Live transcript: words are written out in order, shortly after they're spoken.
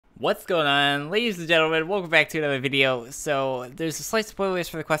What's going on, ladies and gentlemen? Welcome back to another video. So there's a slight spoilers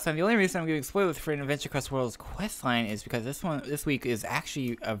for the questline. The only reason I'm giving spoilers for an Adventure Quest World's questline is because this week is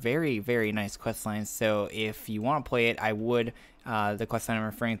actually a very nice questline. So if you want to play it, I would. The questline I'm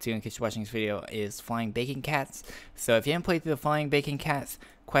referring to, in case you're watching this video, is Flying Bacon Cats. So if you haven't played through the Flying Bacon Cats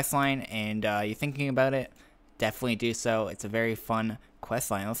questline and you're thinking about it, definitely do so. It's a very fun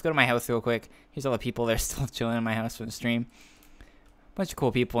questline. Let's go to my house real quick. Here's all the people that are still chilling in my house from the stream. Bunch of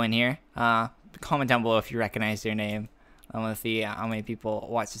cool people in here. Comment down below if you recognize their name. I want to see how many people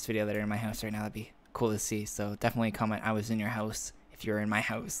watch this video that are in my house right now. That'd be cool to see. So definitely comment I was in your house if you're in my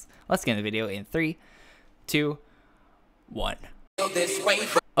house. Let's get in the video in 3, 2, 1.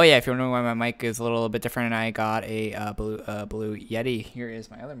 Oh yeah, if you're wondering why my mic is a little bit different, I got a blue Yeti. Here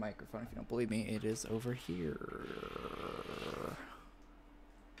is my other microphone. If you don't believe me, it is over here.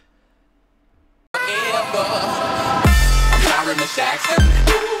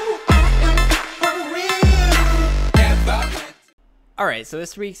 Alright, so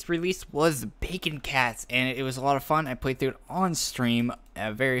this week's release was Bacon Cats, and it was a lot of fun. I played through it on stream,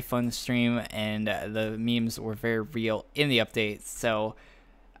 a very fun stream, and the memes were very real in the update. So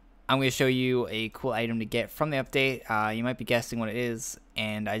I'm going to show you a cool item to get from the update. You might be guessing what it is,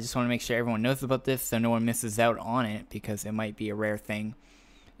 and I just want to make sure everyone knows about this so no one misses out on it, because it might be a rare thing.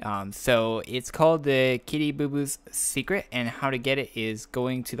 So it's called the Kitty Boo Boo's Secret, and how to get it is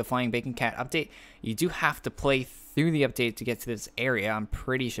going to the Flying Bacon Cat update. You do have to play through the update to get to this area. I'm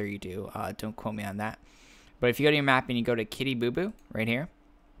pretty sure you do. Don't quote me on that. But if you go to your map and you go to Kitty Boo Boo right here,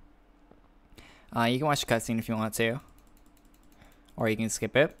 you can watch the cutscene if you want to, or you can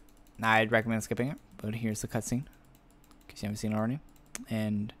skip it. I'd recommend skipping it, but here's the cutscene because you haven't seen it already.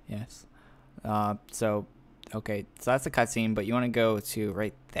 And yes, okay, so that's the cutscene, but you want to go to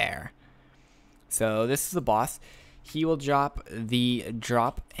right there. So this is the boss. He will drop the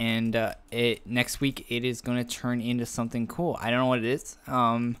drop, and next week it is going to turn into something cool. I don't know what it is.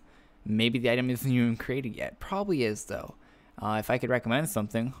 Maybe the item isn't even created yet. Probably is though. If I could recommend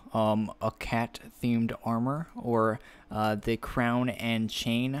something, a cat-themed armor, or the crown and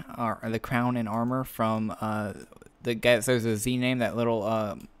chain, or the crown and armor from the guy that says a Z name, that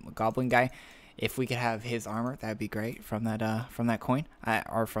little goblin guy. If we could have his armor, that'd be great from that coin,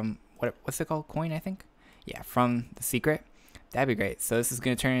 or from what's it called? Coin, I think. Yeah, from the secret. That'd be great. So this is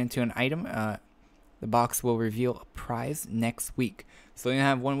going to turn into an item. The box will reveal a prize next week. So you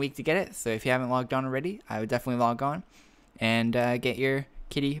have 1 week to get it. So if you haven't logged on already, I would definitely log on and get your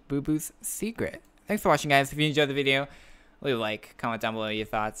Kitty Boo Boo's Secret. Thanks for watching, guys. If you enjoyed the video, leave a like, comment down below your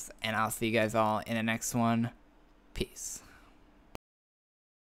thoughts, and I'll see you guys all in the next one. Peace.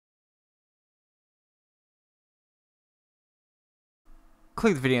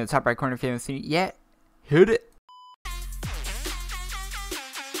 Click the video in the top right corner if you haven't seen it yet. Hit it.